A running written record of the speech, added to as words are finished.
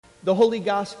The Holy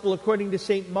Gospel according to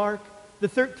St. Mark, the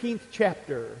 13th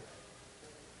chapter.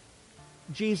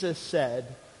 Jesus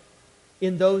said,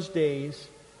 "In those days,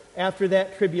 after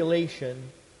that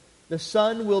tribulation, the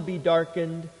sun will be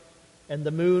darkened, and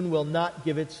the moon will not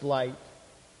give its light,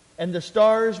 and the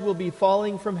stars will be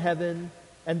falling from heaven,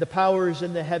 and the powers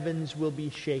in the heavens will be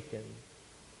shaken.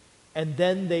 And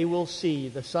then they will see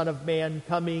the Son of Man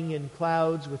coming in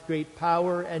clouds with great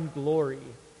power and glory.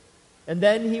 And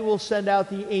then he will send out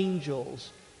the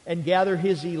angels and gather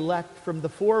his elect from the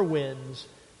four winds,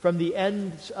 from the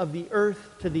ends of the earth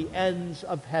to the ends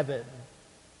of heaven.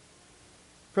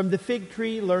 From the fig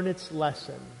tree learn its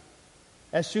lesson.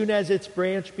 As soon as its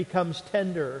branch becomes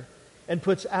tender and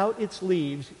puts out its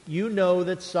leaves, you know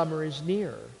that summer is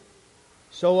near.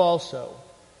 So also,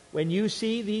 when you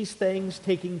see these things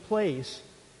taking place,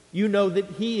 you know that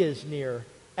he is near,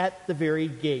 at the very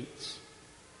gates.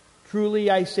 Truly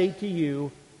I say to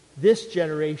you, this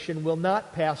generation will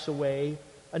not pass away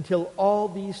until all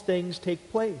these things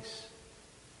take place.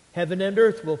 Heaven and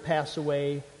earth will pass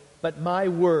away, but my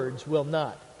words will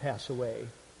not pass away.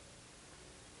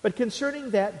 But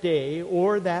concerning that day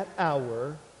or that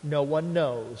hour, no one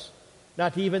knows,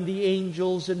 not even the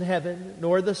angels in heaven,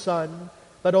 nor the Son,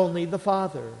 but only the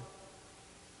Father.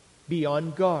 Be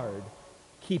on guard,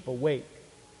 keep awake,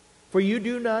 for you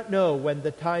do not know when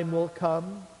the time will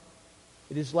come.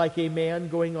 It is like a man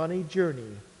going on a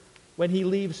journey, when he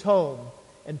leaves home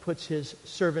and puts his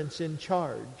servants in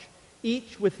charge,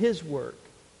 each with his work,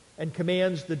 and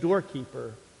commands the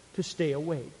doorkeeper to stay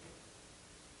awake.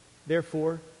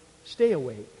 Therefore, stay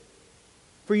awake,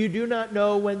 for you do not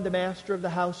know when the master of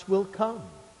the house will come,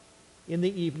 in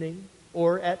the evening,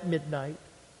 or at midnight,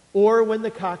 or when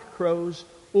the cock crows,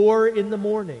 or in the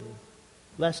morning,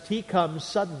 lest he come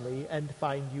suddenly and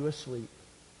find you asleep.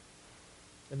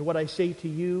 And what I say to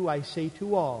you, I say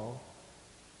to all,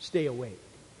 stay awake."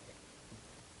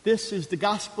 This is the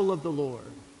gospel of the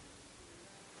Lord.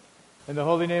 In the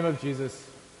holy name of Jesus,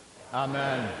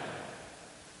 amen.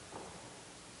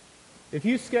 If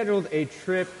you scheduled a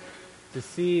trip to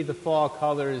see the fall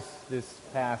colors this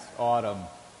past autumn,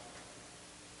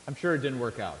 I'm sure it didn't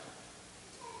work out.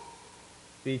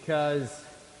 Because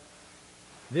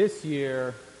this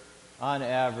year, on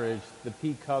average, the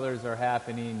peak colors are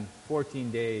happening 14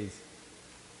 days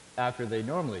after they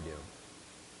normally do.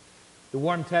 The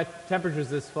warm temperatures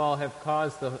this fall have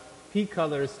caused the peak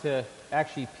colors to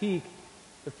actually peak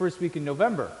the first week in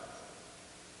November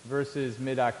versus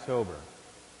mid-October.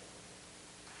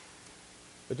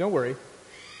 But don't worry,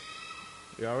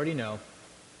 you already know,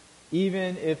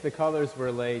 even if the colors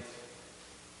were late,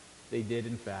 they did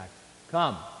in fact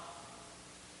come.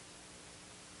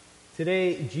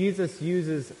 Today, Jesus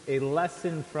uses a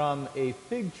lesson from a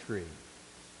fig tree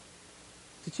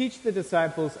to teach the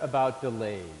disciples about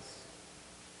delays.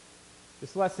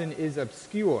 This lesson is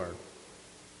obscure,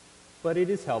 but it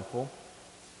is helpful.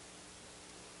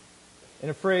 In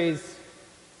a phrase,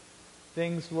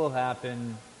 things will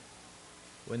happen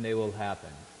when they will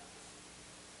happen.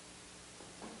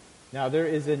 Now, there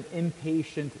is an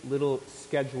impatient little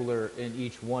scheduler in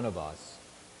each one of us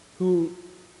who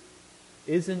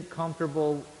isn't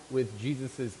comfortable with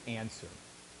Jesus' answer.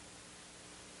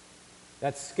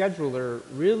 That scheduler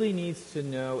really needs to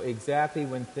know exactly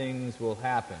when things will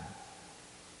happen.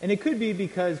 And it could be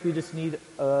because we just need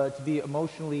to be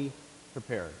emotionally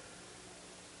prepared.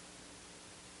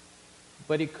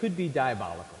 But it could be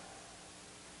diabolical.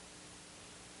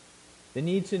 The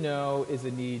need to know is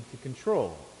a need to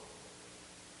control.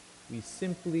 We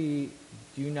simply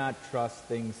do not trust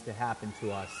things to happen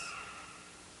to us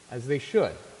as they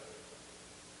should.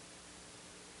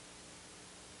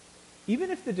 Even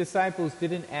if the disciples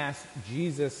didn't ask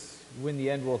Jesus when the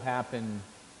end will happen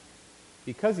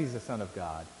because he's the Son of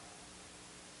God,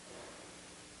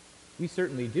 we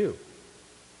certainly do.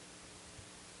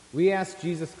 We ask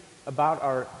Jesus about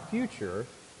our future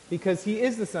because he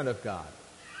is the Son of God.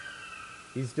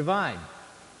 He's divine.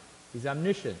 He's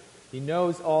omniscient. He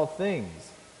knows all things.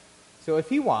 So if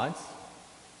he wants,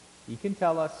 he can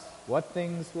tell us what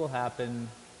things will happen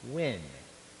when.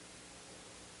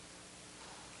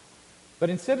 But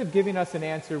instead of giving us an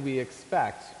answer we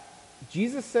expect,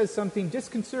 Jesus says something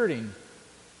disconcerting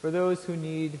for those who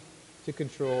need to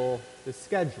control the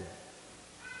schedule.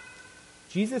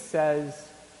 Jesus says,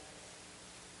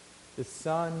 the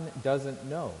Son doesn't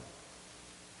know.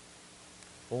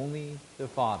 Only the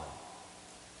Father.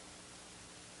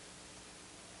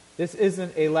 This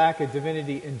isn't a lack of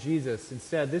divinity in Jesus.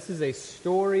 Instead, this is a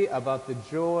story about the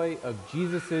joy of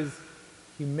Jesus'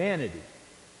 humanity.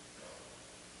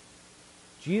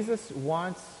 Jesus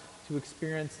wants to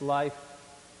experience life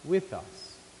with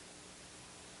us.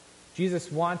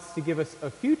 Jesus wants to give us a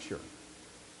future.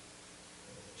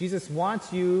 Jesus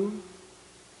wants you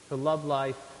to love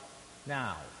life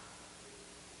now.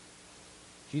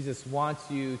 Jesus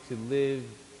wants you to live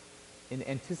in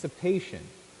anticipation.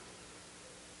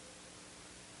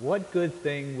 What good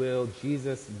thing will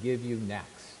Jesus give you next?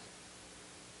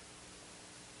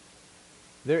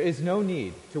 There is no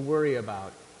need to worry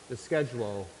about the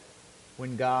schedule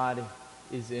when God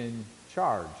is in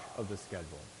charge of the schedule.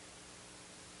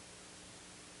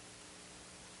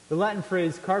 The Latin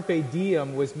phrase carpe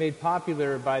diem was made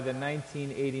popular by the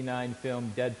 1989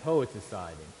 film Dead Poet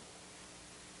Society.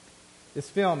 This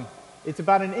film, it's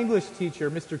about an English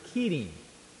teacher, Mr. Keating.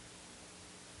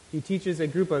 He teaches a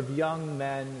group of young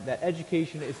men that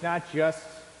education is not just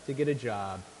to get a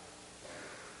job,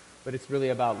 but it's really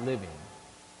about living.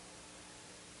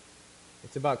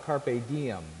 It's about carpe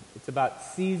diem. It's about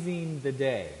seizing the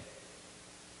day.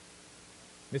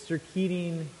 Mr.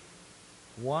 Keating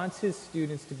wants his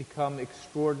students to become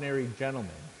extraordinary gentlemen,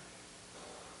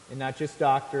 and not just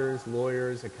doctors,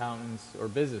 lawyers, accountants, or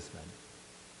businessmen.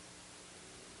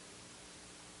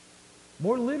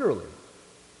 More literally,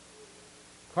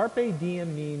 carpe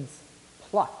diem means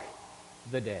pluck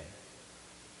the day.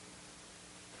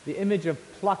 The image of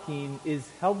plucking is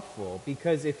helpful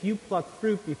because if you pluck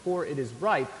fruit before it is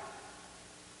ripe,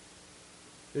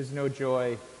 there's no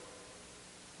joy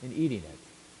in eating it.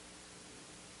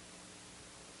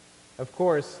 Of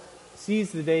course,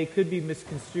 seize the day could be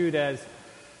misconstrued as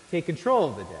take control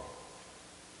of the day.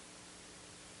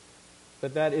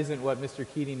 But that isn't what Mr.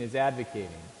 Keating is advocating.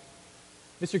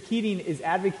 Mr. Keating is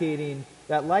advocating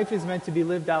that life is meant to be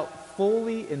lived out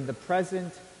fully in the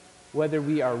present, whether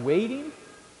we are waiting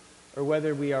or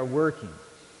whether we are working.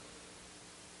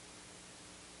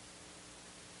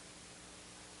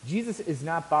 Jesus is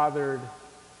not bothered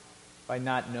by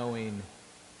not knowing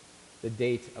the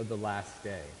date of the last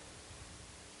day.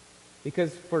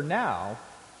 Because for now,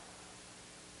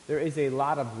 there is a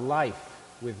lot of life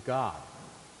with God.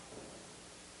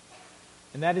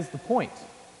 And that is the point.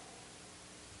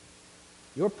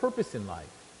 Your purpose in life,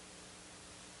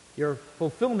 your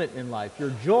fulfillment in life,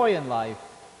 your joy in life,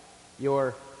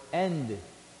 your end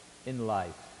in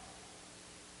life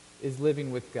is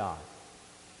living with God.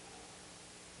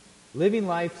 Living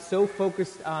life so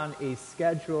focused on a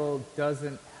schedule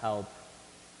doesn't help.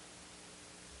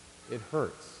 It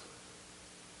hurts.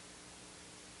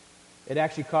 It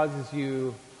actually causes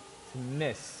you to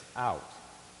miss out.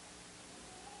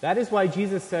 That is why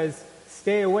Jesus says,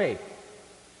 stay awake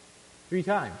 3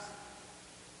 times.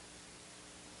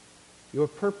 Your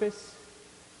purpose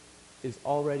is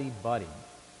already budding.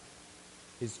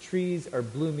 His trees are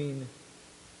blooming,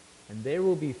 and there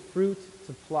will be fruit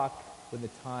to pluck when the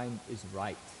time is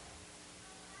right.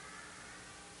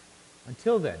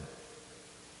 Until then,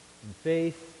 in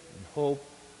faith, in hope,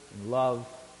 in love,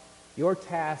 your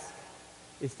task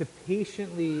is to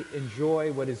patiently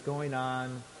enjoy what is going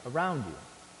on around you.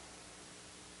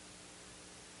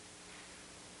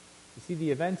 You see,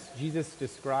 the events Jesus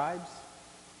describes,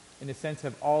 in a sense,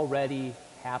 have already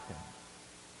happened.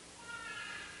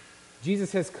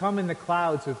 Jesus has come in the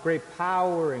clouds with great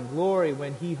power and glory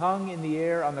when he hung in the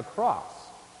air on the cross.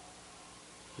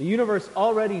 The universe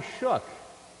already shook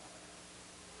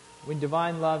when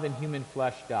divine love in human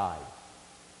flesh died.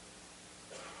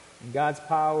 And God's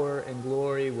power and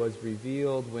glory was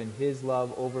revealed when his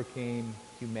love overcame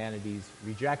humanity's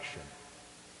rejection.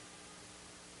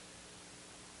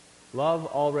 Love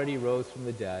already rose from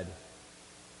the dead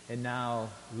and now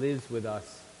lives with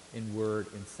us in word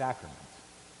and sacrament.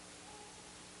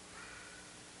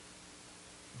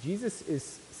 Jesus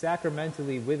is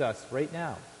sacramentally with us right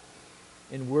now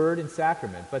in word and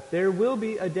sacrament, but there will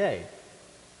be a day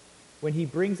when he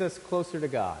brings us closer to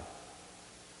God,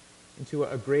 into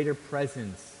a greater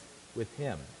presence with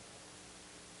him.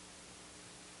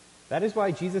 That is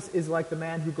why Jesus is like the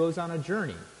man who goes on a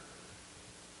journey.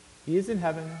 He is in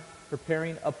heaven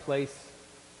preparing a place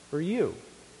for you.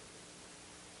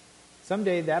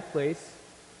 Someday that place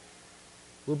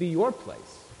will be your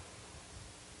place.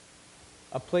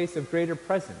 A place of greater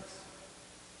presence.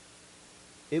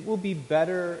 It will be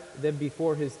better than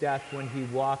before his death when he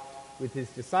walked with his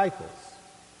disciples.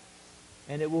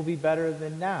 And it will be better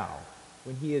than now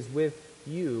when he is with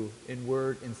you in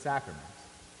word and sacrament.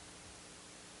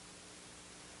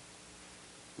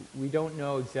 We don't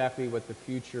know exactly what the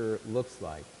future looks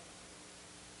like,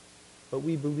 but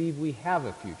we believe we have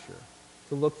a future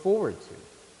to look forward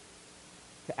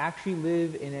to actually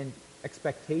live in an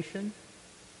expectation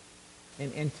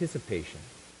and anticipation.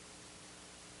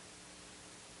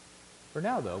 For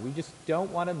now, though, we just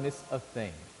don't want to miss a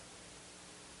thing.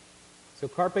 So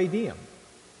carpe diem.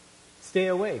 Stay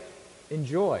awake.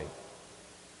 Enjoy.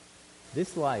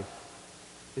 This life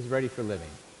is ready for living.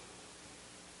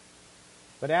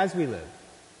 But as we live,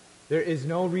 there is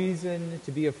no reason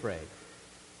to be afraid.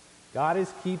 God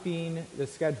is keeping the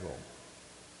schedule,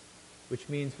 which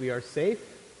means we are safe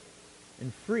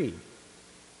and free.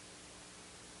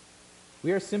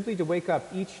 We are simply to wake up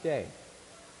each day,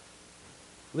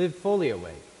 live fully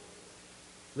awake,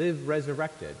 live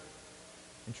resurrected,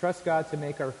 and trust God to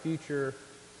make our future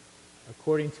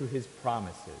according to his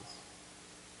promises.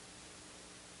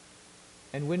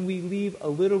 And when we leave a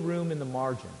little room in the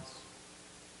margins,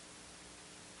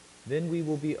 then we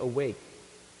will be awake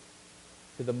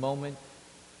to the moment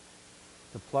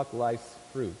to pluck life's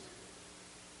fruit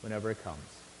whenever it comes.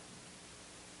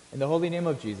 In the holy name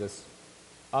of Jesus,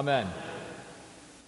 amen.